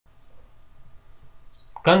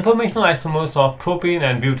Conformational isomers of propane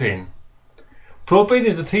and butane. Propane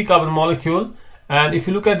is a 3-carbon molecule, and if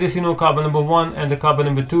you look at this, carbon number 1 and the carbon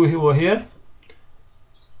number 2 over here.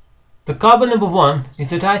 The carbon number 1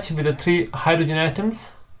 is attached with the 3 hydrogen atoms.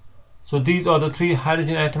 So these are the 3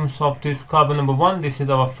 hydrogen atoms of this carbon number 1. This is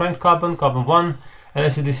our front carbon, carbon 1, and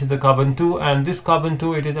let's say this is the carbon 2, and this carbon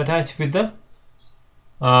 2, it is attached with the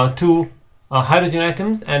 2 hydrogen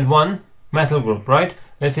atoms and 1 methyl group, right?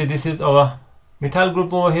 Let's say this is our methyl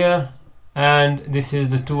group over here, and this is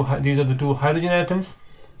these are the 2 hydrogen atoms.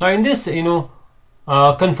 Now in this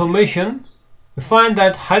conformation, we find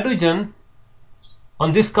that hydrogen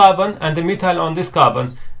on this carbon and the methyl on this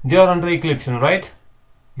carbon, they are under eclipsion, right?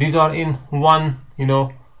 These are in one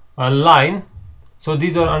line, so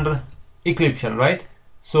these are under eclipsion, right?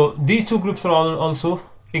 So these 2 groups are also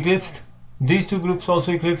eclipsed, these 2 groups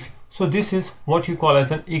also eclipsed. So this is what you call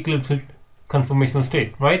as an eclipsed conformational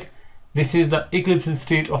state, right? This is the eclipsed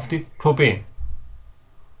state of the propane.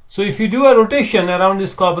 So if you do a rotation around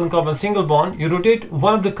this carbon-carbon single bond, you rotate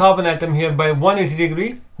one of the carbon atom here by 180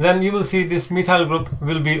 degree, then you will see this methyl group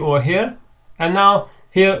will be over here. And now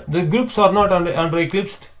here the groups are not under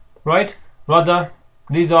eclipsed, right? Rather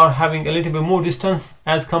these are having a little bit more distance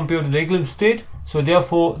as compared to the eclipsed state. So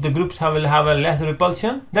therefore the groups will have a less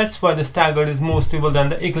repulsion. That's why the staggered is more stable than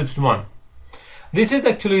the eclipsed one. This is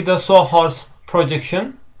actually the sawhorse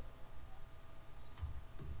projection.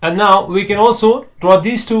 And now we can also draw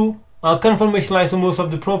these 2 conformational isomers of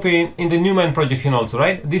the propane in the Newman projection also,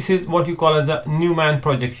 right? This is what you call as a Newman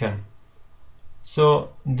projection.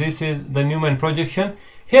 So this is the Newman projection.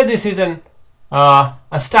 Here this is a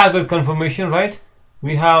staggered conformation, right?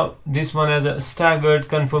 We have this one as a staggered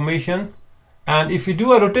conformation, and if you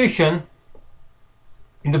do a rotation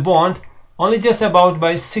in the bond only just about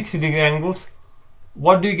by 60 degree angles,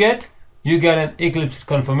 what do you get? You get an eclipsed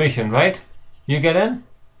conformation, right? You get an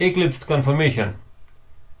eclipsed conformation.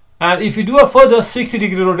 And if you do a further 60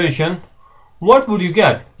 degree rotation, what would you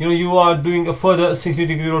get? You are doing a further 60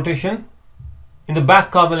 degree rotation in the back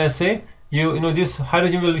carbon. Let's say this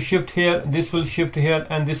hydrogen will shift here, this will shift here,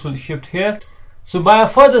 and this will shift here. So by a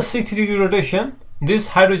further 60 degree rotation, this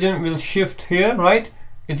hydrogen will shift here, right?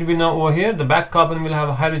 It will be now over here. The back carbon will have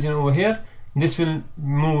a hydrogen over here, this will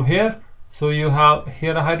move here. So you have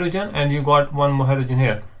here a hydrogen and you got one more hydrogen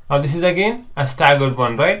here. Now this is again a staggered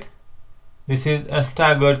one, right? This is a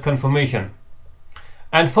staggered conformation.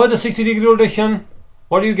 And for the 60 degree rotation,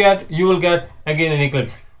 what do you get? You will get again an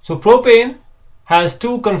eclipse. So propane has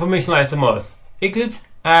 2 conformational isomers, eclipsed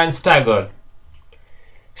and staggered.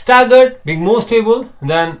 Staggered being more stable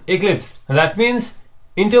than eclipsed. And that means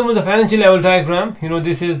in terms of energy level diagram,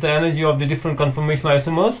 this is the energy of the different conformational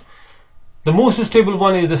isomers. The most stable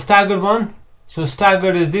one is the staggered one. So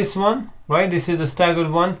staggered is this one, right? This is the staggered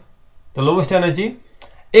one, the lowest energy.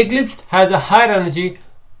 Eclipsed has a higher energy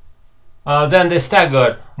than the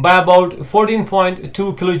staggered by about 14.2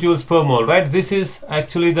 kilojoules per mole, right? This is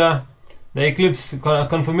actually the eclipsed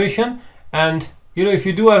conformation. And if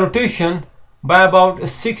you do a rotation by about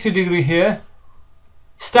 60 degree here,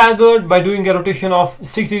 staggered by doing a rotation of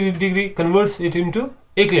 60 degree converts it into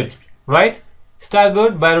eclipsed, right?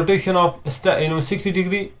 Staggered by rotation of 60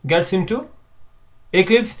 degree gets into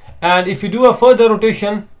eclipse. And if you do a further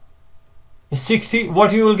rotation 60,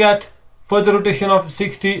 what you will get? Further rotation of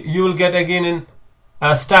 60, you will get again in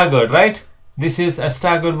a staggered, right? This is a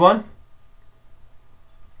staggered one,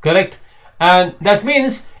 correct? And that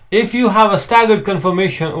means if you have a staggered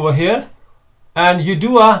conformation over here and you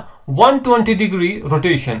do a 120 degree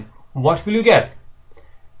rotation, what will you get?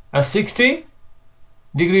 A 60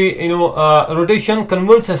 degree rotation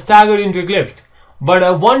converts a staggered into eclipsed, but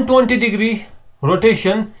a 120 degree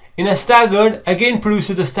rotation in a staggered again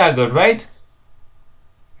produces the staggered, right?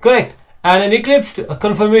 Correct. And an eclipsed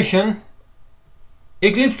conformation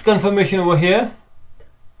over here,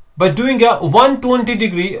 by doing a 120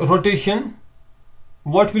 degree rotation,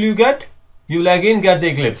 what will you get? You will again get the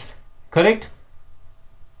eclipse, correct?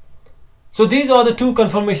 So these are the 2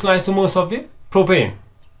 conformational isomers of the propane.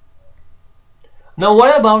 Now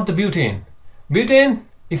what about the butane? Butane,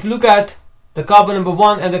 if you look at the carbon number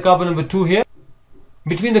 1 and the carbon number 2 here,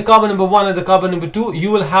 between the carbon number 1 and the carbon number 2,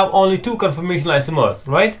 you will have only 2 conformational isomers,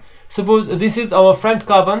 right? Suppose this is our front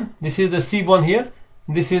carbon, this is the C1 here,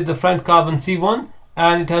 this is the front carbon C1,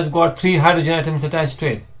 and it has got 3 hydrogen atoms attached to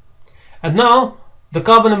it. And now the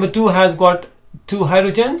carbon number 2 has got 2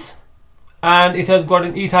 hydrogens and it has got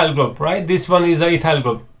an ethyl group, right? This one is the ethyl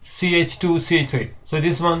group, CH2CH3. So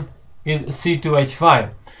this one is C2H5.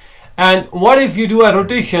 And what if you do a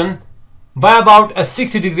rotation by about a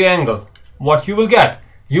 60 degree angle? What you will get?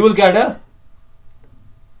 You will get a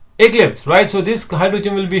eclipse, right? So this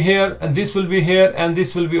hydrogen will be here, and this will be here, and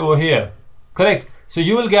this will be over here, correct? So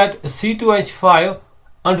you will get C2H5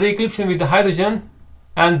 under eclipsion with the hydrogen,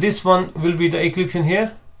 and this one will be the eclipsion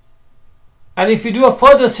here. And if you do a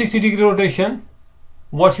further 60-degree rotation,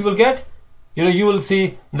 what you will get, you will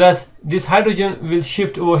see that this hydrogen will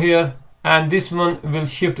shift over here, and this one will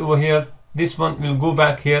shift over here, this one will go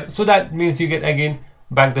back here. So that means you get again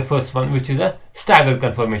back the first one, which is a staggered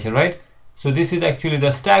conformation, right? So this is actually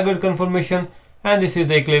the staggered conformation, and this is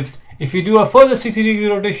the eclipse. If you do a further 60-degree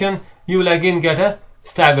rotation, you will again get a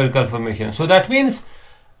staggered conformation. So that means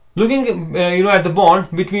looking at the bond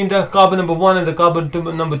between the carbon number 1 and the carbon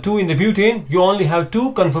number 2 in the butane, you only have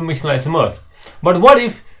 2 conformational isomers. But what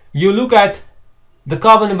if you look at the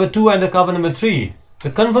carbon number 2 and the carbon number 3, the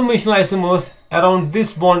conformational isomers around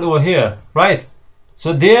this bond over here, right?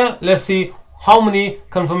 So there, let's see how many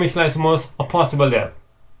conformational isomers are possible there.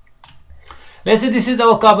 Let's say this is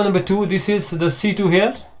our carbon number 2, this is the C2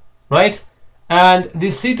 here, right? And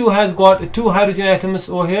this C2 has got 2 hydrogen atoms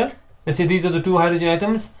over here. Let's say these are the 2 hydrogen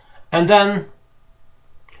atoms, and then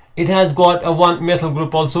it has got a 1 methyl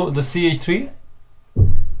group also, the CH3.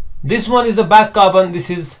 This one is the back carbon, this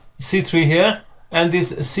is C3 here, and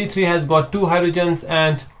this C3 has got 2 hydrogens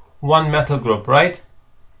and 1 methyl group, right?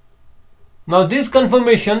 Now this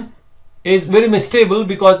conformation is very much stable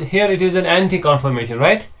because here it is an anti-conformation,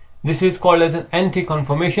 right? This is called as an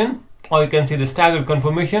anti-conformation, or you can say the staggered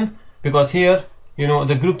conformation, because here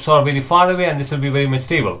the groups are very far away and this will be very much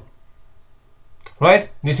stable, right?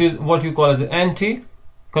 This is what you call as an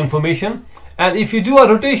anti-conformation. And if you do a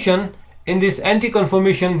rotation in this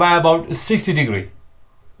anti-conformation by about 60 degree,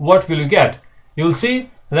 what will you get? You will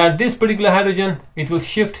see that this particular hydrogen, it will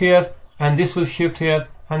shift here, and this will shift here,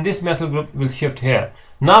 and this methyl group will shift here.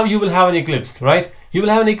 Now you will have an eclipse, right? You will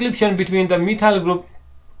have an eclipsion between the methyl group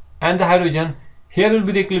and the hydrogen. Here will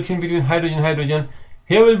be the eclipsion between hydrogen.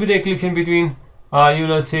 Here will be the eclipsion between you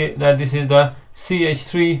will say that this is the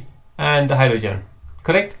CH3 and the hydrogen,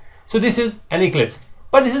 correct? So this is an eclipse,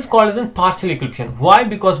 but this is called as a partial eclipsion. Why?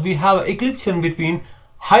 Because we have eclipsion between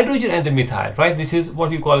hydrogen and the methyl, right? This is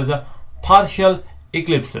what you call as a partial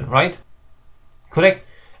eclipse, right? Correct.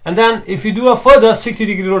 And then if you do a further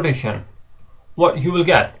 60-degree rotation, what you will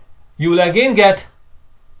get? You will again get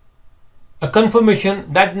a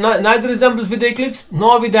conformation that neither resembles with the eclipse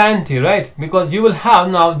nor with the anti, right? Because you will have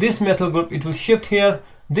now this methyl group, it will shift here,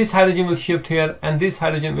 this hydrogen will shift here, and this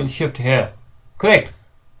hydrogen will shift here, correct?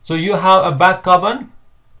 So you have a back carbon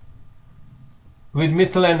with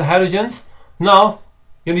methyl and hydrogens. Now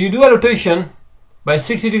you do a rotation by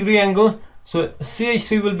 60-degree angle, so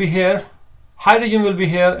CH3 will be here, hydrogen will be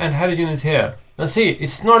here, and hydrogen is here. Now see,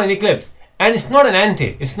 it's not an eclipse and it's not an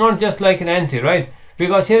anti. It's not just like an anti, right?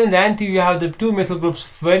 Because here in the anti you have the 2 methyl groups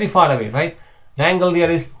very far away, right? The angle there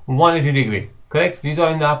is 180 degree, correct? These are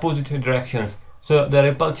in the opposite directions, so the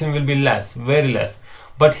repulsion will be less, very less.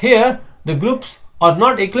 But here the groups are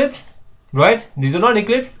not eclipsed, right? These are not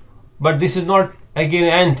eclipsed, but this is not again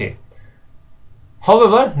anti.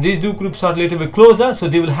 However, these 2 groups are a little bit closer, so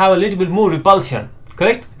they will have a little bit more repulsion,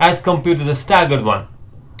 correct, as compared to the staggered one,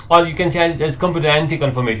 or you can say as compared to the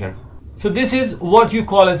anti-conformation. So this is what you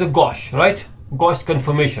call as a gauche, right? Gauche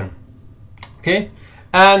conformation. Okay,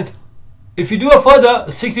 and if you do a further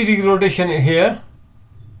 60-degree rotation here,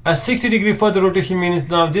 a 60-degree further rotation means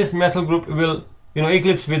now this methyl group will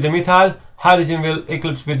eclipse with the methyl, hydrogen will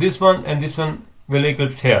eclipse with this one, and this one will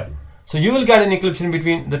eclipse here. So you will get an eclipsion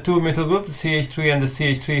between the 2 methyl groups, CH3 and the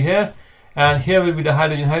CH3 here, and here will be the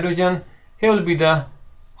hydrogen, here will be the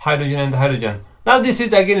hydrogen and the hydrogen. Now this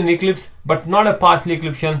is again an eclipse, but not a partial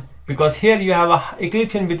eclipsion, because here you have a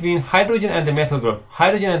eclipsion between hydrogen and the methyl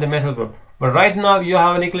group, but right now you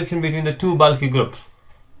have an eclipsion between the 2 bulky groups,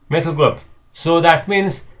 methyl groups. So that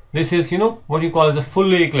means this is what you call as a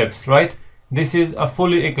fully eclipsed, right? This is a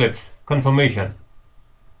fully eclipsed conformation.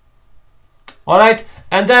 Alright,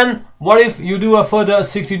 and then what if you do a further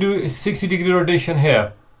 60-degree rotation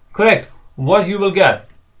here, correct? What you will get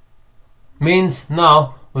means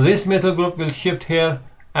now this methyl group will shift here,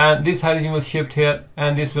 and this hydrogen will shift here,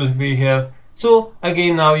 and this will be here. So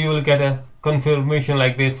again now you will get a conformation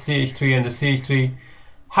like this, CH3 and the CH3,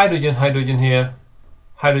 hydrogen here,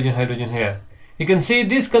 hydrogen here. You can see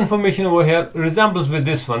this conformation over here resembles with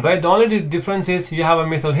this one, right? The only difference is you have a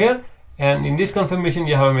methyl here, and in this conformation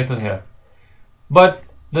you have a methyl here, but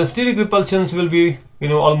the steric repulsions will be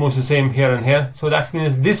almost the same here and here. So that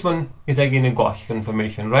means this one is again a gauche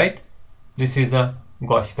conformation, right? This is a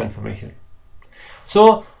gauche conformation.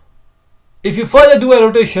 So if you further do a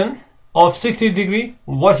rotation of 60 degree,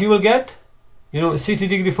 what you will get, 60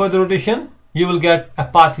 degree further rotation, you will get a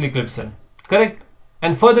partial eclipse, correct?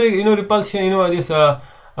 and further repulsion, this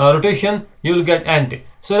rotation, you will get anti.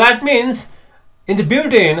 So that means in the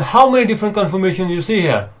butane, how many different conformations you see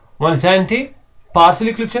here? One is anti, partial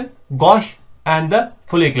eclipse, gauche, and the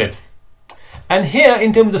full eclipse. And here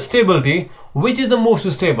in terms of stability, which is the most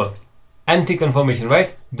stable? Anti-conformation,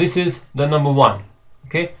 right? This is the number 1.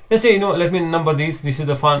 Okay, let's say, let me number these. This is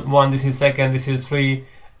the one, this is second, this is 3,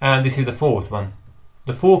 and this is the 4th one.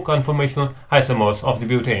 The 4 conformational isomers of the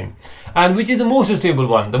butane. And which is the most stable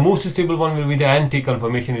one? The most stable one will be the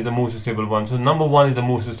anti-conformation is the most stable one. So number 1 is the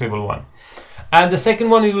most stable one. And the second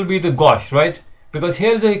one will be the gauche, right? Because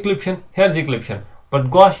here is the eclipsion, here is the eclipsion. But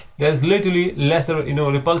gauche, there is literally lesser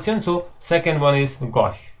repulsion, so second one is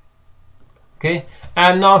gauche. Okay,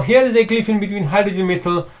 and now here is the eclipsion between hydrogen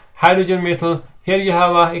metal. Here you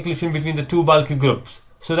have a eclipsion between the two bulky groups.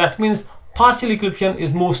 So that means partial eclipsion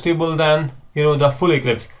is more stable than the full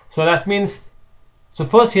eclipse. So that means, so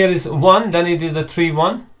first here is 1, then it is the 3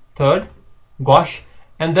 1, third gauche,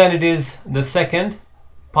 and then it is the second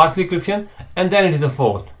partial eclipsion, and then it is the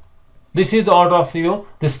 4th. This is the order of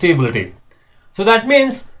the stability. So that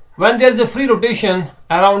means when there is a free rotation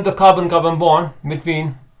around the carbon-carbon bond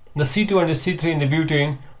between the C2 and the C3 in the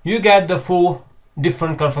butane, you get the 4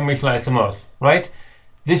 different conformational isomers, right?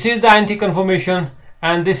 This is the anti-conformation,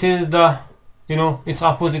 and this is the its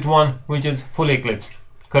opposite one, which is full eclipsed,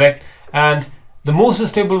 correct? And the most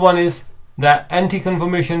stable one is the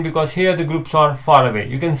anti-conformation, because here the groups are far away.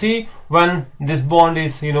 You can see when this bond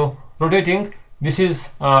is rotating, this is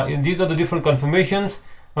these are the different conformations.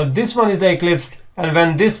 But this one is the eclipsed, and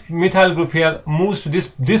when this methyl group here moves to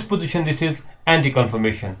this position, this is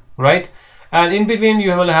anti-conformation, right? And in between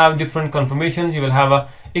you will have different conformations. You will have a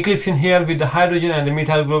eclipsion here with the hydrogen and the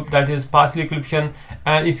methyl group, that is partial eclipsion,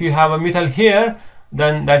 and if you have a methyl here,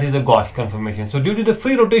 then that is a gauche conformation. So due to the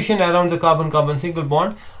free rotation around the carbon-carbon single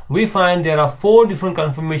bond, we find there are 4 different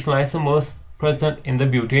conformational isomers present in the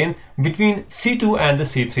butane between C2 and the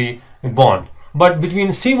C3 bond. But between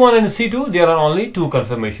C1 and C2, there are only 2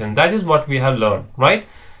 conformations. That is what we have learned, right?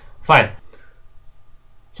 Fine.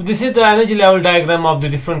 So this is the energy level diagram of the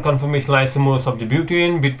different conformational isomers of the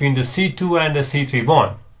butane between the C2 and the C3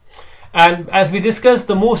 bond. And as we discussed,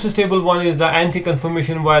 the most stable one is the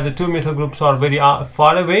anti-conformation, where the 2 methyl groups are very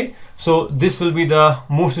far away. So this will be the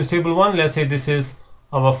most stable one. Let's say this is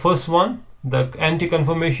our first one, the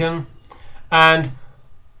anti-conformation. And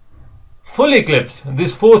full eclipse,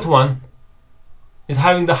 this 4th one, is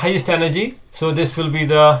having the highest energy, so this will be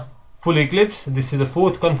the full eclipse. This is the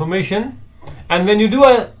 4th conformation. And when you do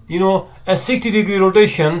a 60-degree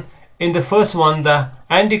rotation in the first one, the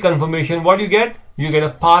anti-conformation, what you get? You get a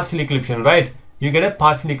partial eclipsion, right? You get a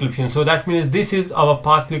partial eclipsion. So that means this is our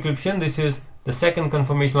partial eclipsion. This is the second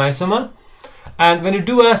conformational isomer. And when you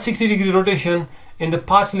do a 60-degree rotation in the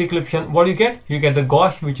partial eclipsion, what you get? You get the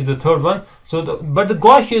gauche, which is the 3rd one. So but the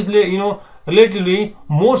gauche is relatively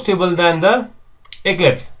more stable than the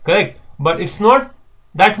eclipse, correct? But it's not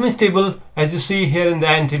that much stable as you see here in the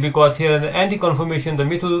anti, because here in the anti-conformation the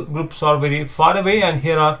methyl groups are very far away, and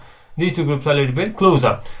here are these 2 groups are a little bit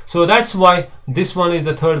closer. So that's why this one is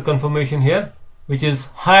the 3rd conformation here, which is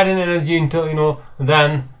higher in energy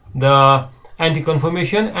than the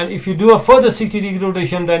anti-conformation. And if you do a further 60-degree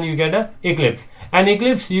rotation, then you get a eclipse. And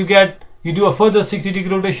eclipse, you do a further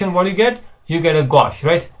 60-degree rotation, what you get? You get a gauche,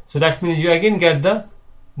 right? So that means you again get the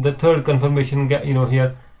 3rd conformation,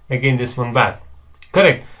 here again this one back,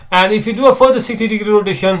 correct? And if you do a further 60-degree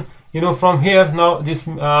rotation, from here, now this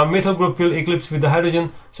methyl group will eclipse with the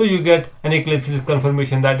hydrogen, so you get an eclipse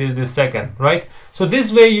conformation, that is the 2nd, right? So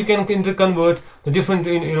this way you can interconvert the different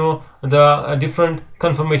the different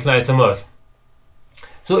conformational isomers.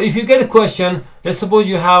 So if you get a question, let's suppose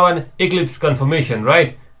you have an eclipse conformation,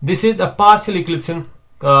 right? This is a partial eclipse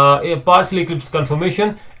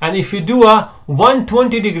conformation, and if you do a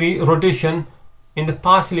 120-degree rotation in the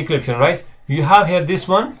partial eclipsion, right? You have here this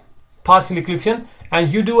one partial eclipsion,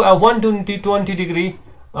 and you do a 120-degree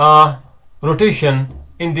rotation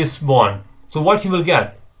in this bond. So what you will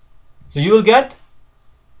get? So you will get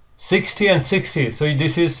 60 and 60. So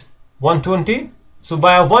this is 120. So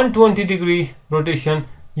by a 120-degree rotation,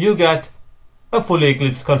 you get a full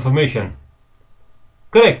eclipse conformation,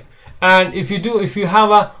 correct? And if you have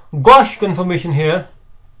a gauche conformation here,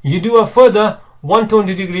 you do a further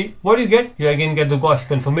 120-degree, what do you get? You again get the gauche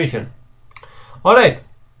conformation. All right.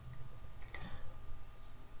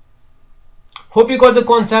 Hope you got the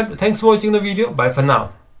concept. Thanks for watching the video. Bye for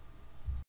now.